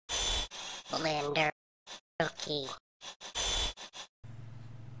Blender key.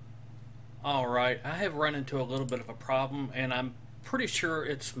 Alright, I have run into a little bit of a problem, and I'm pretty sure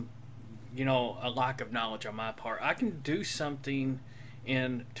it's, a lack of knowledge on my part. I can do something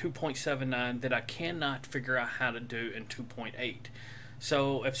in 2.79 that I cannot figure out how to do in 2.8.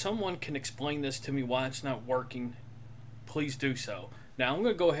 So if someone can explain this to me why it's not working, please do so. Now I'm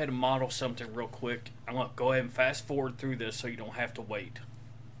going to go ahead and model something real quick. I'm going to go ahead and fast forward through this so you don't have to wait.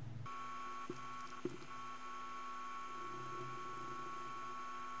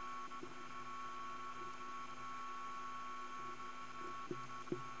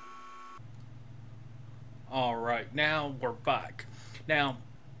 Alright, now we're back. Now,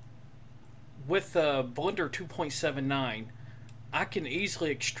 with Blender 2.79, I can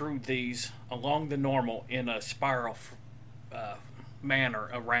easily extrude these along the normal in a spiral manner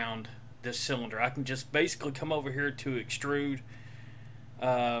around this cylinder. I can just basically come over here to Extrude,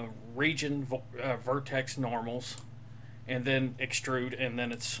 region, Vertex normals, and then Extrude, and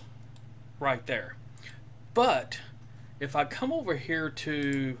then it's right there. But if I come over here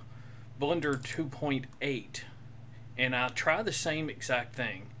to Blender 2.8 and I'll try the same exact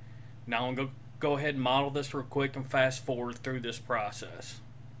thing. Now I'm going to go ahead and model this real quick and fast forward through this process.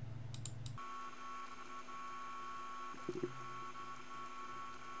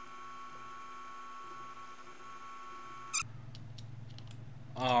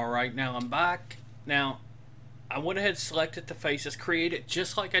 Alright, now I'm back. Now I went ahead and selected the faces, created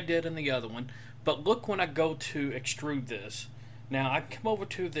just like I did in the other one, but look when I go to extrude this. Now I come over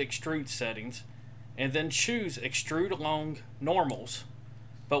to the extrude settings and then choose extrude along normals,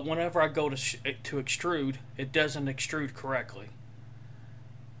 but whenever I go to extrude, it doesn't extrude correctly.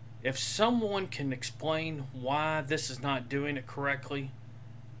 If someone can explain why this is not doing it correctly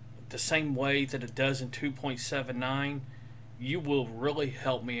the same way that it does in 2.79, you will really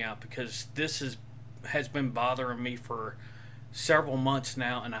help me out, because this has been bothering me for several months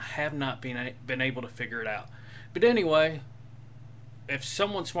now and I have not been able to figure it out. But anyway, if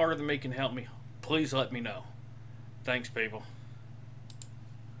someone smarter than me can help me, please let me know. Thanks, people.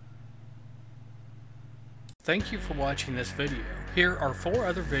 Thank you for watching this video. Here are 4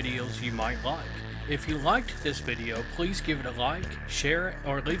 other videos you might like. If you liked this video, please give it a like, share it,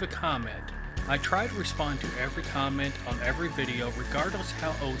 or leave a comment. I try to respond to every comment on every video, regardless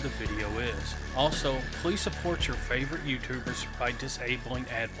how old the video is. Also, please support your favorite YouTubers by disabling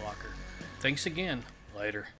ad blocker. Thanks again. Later.